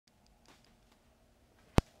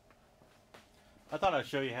I thought I'd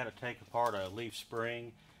show you how to take apart a leaf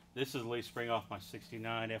spring. This is a leaf spring off my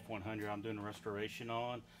 69 F100 I'm doing a restoration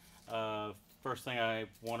on. First thing I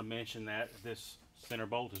want to mention that this center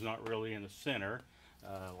bolt is not really in the center,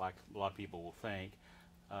 like a lot of people will think.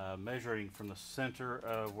 Measuring from the center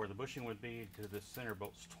of where the bushing would be to the center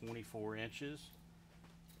bolt's 24 inches.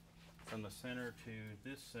 From the center to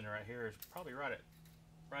this center right here is probably right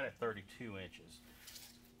at 32 inches.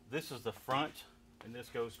 This is the front, and this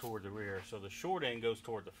goes toward the rear. So the short end goes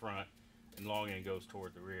toward the front, and long end goes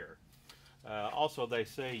toward the rear. Also, they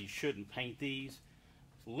say you shouldn't paint these.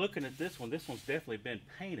 Looking at this one's definitely been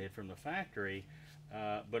painted from the factory,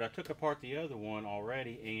 but I took apart the other one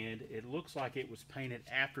already, and it looks like it was painted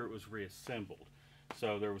after it was reassembled.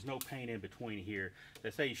 So there was no paint in between here.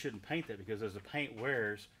 They say you shouldn't paint that because as the paint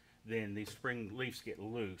wears, then these spring leaves get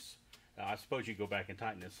loose. I suppose you go back and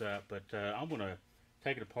tighten this up, but I'm going to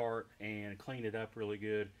take it apart and clean it up really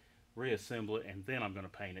good, reassemble it, and then I'm going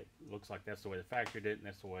to paint it. Looks like that's the way the factory did it, and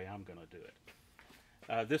that's the way I'm going to do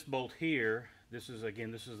it. This bolt here, this is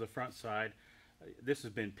the front side. This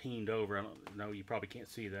has been peened over. I don't know, you probably can't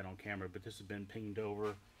see that on camera, but this has been peened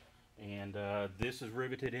over, and this is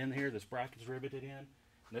riveted in here. This bracket's riveted in, and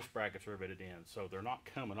this bracket's riveted in, so they're not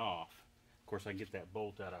coming off. Of course, I can get that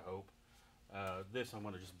bolt out, I hope. This, I'm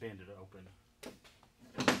going to just bend it open.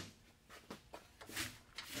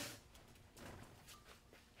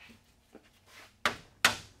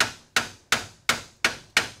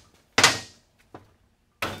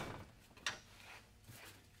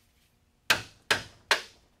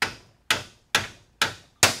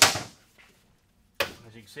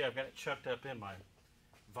 As you can see, I've got it chucked up in my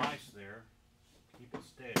vise there. Keep it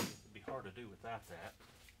steady. It'd be hard to do without that.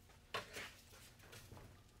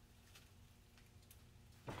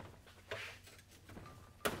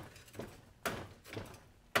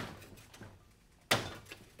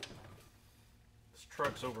 This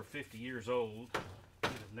truck's over 50 years old.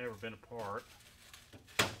 These have never been apart.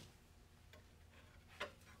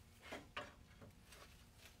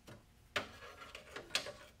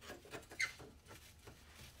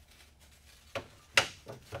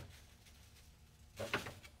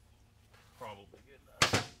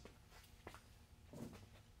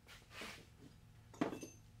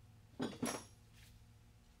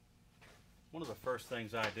 One of the first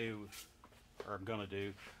things I do, or I'm going to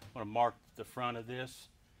do, I'm going to mark the front of this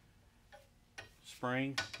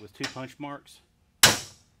spring with 2 punch marks.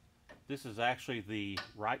 This is actually the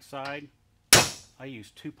right side. I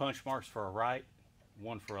use 2 punch marks for a right,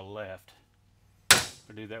 1 for a left.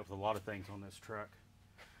 I do that with a lot of things on this truck.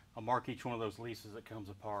 I'll mark each one of those leases that comes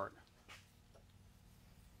apart.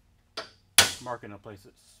 Mark in a place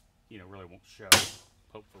that's, really won't show,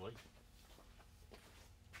 hopefully.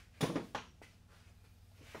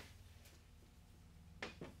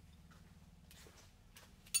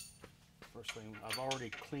 First thing, I've already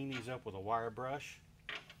cleaned these up with a wire brush,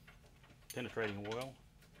 penetrating oil.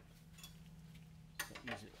 It's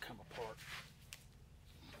not easy to come apart.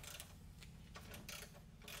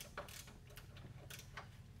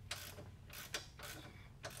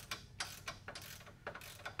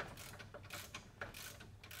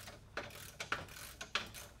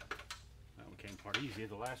 That one came apart easy.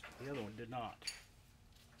 The other one did not.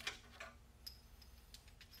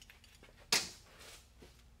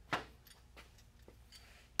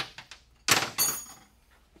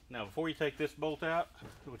 Now, before you take this bolt out,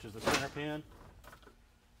 which is the center pin,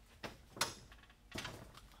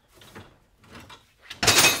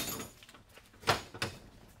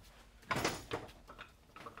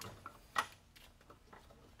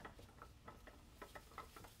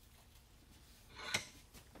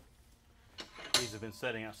 these have been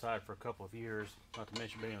sitting outside for a couple of years, not to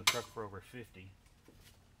mention being in the truck for over 50.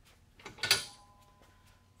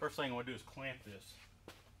 First thing I want to do is clamp this.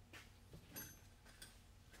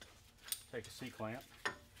 Take a C-clamp,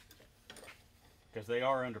 because they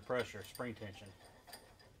are under pressure, spring tension.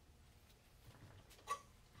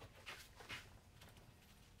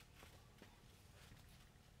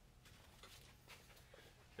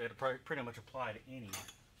 That'll pretty much apply to any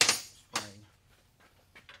spring.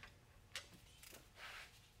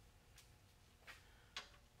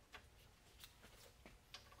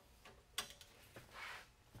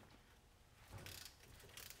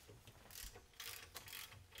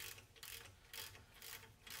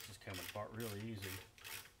 Coming apart really easy.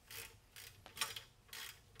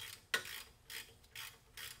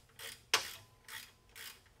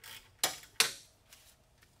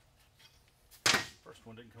 First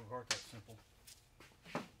one didn't come apart that simple.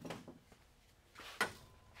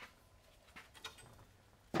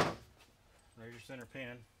 There's your center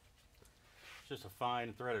pin. It's just a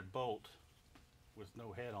fine threaded bolt. with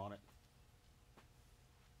no head on it.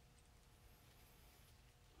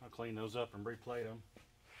 I'll clean those up and replate them.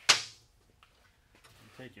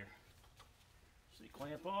 Take your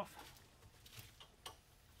C-clamp off.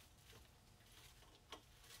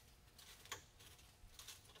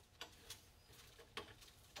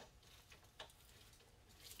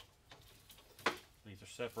 These are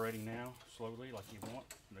separating now, slowly, like you want,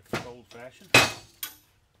 in a controlled fashion.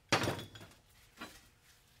 There's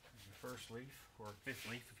your first leaf, or fifth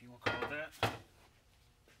leaf if you want to call it that.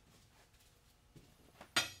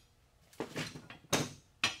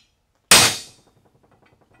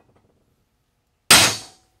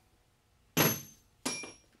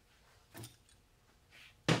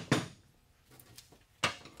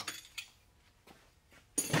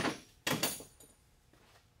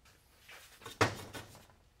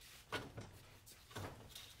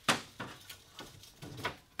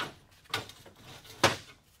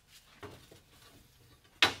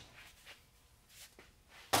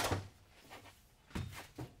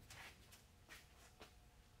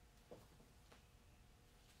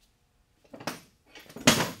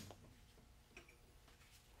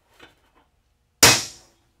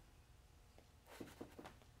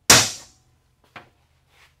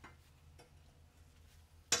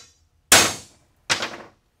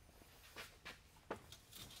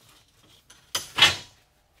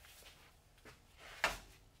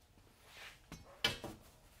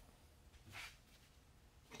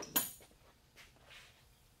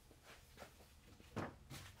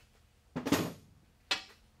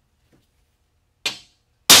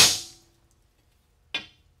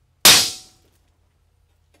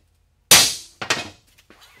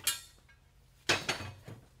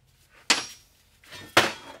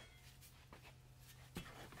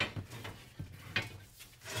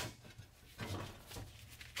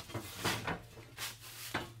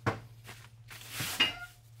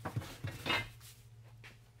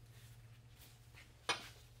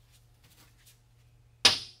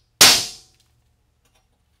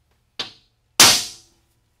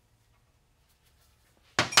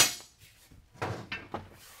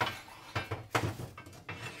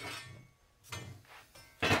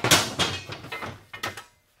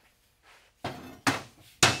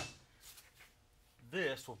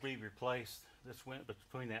 This will be replaced. This went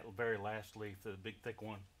between that very last leaf, the big thick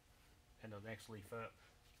one, and the next leaf up.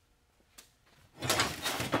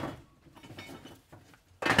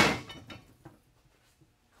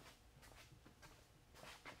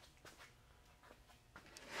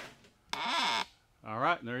 All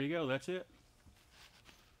right, and there you go. That's it.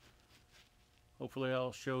 Hopefully,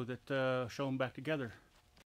 I'll show them back together.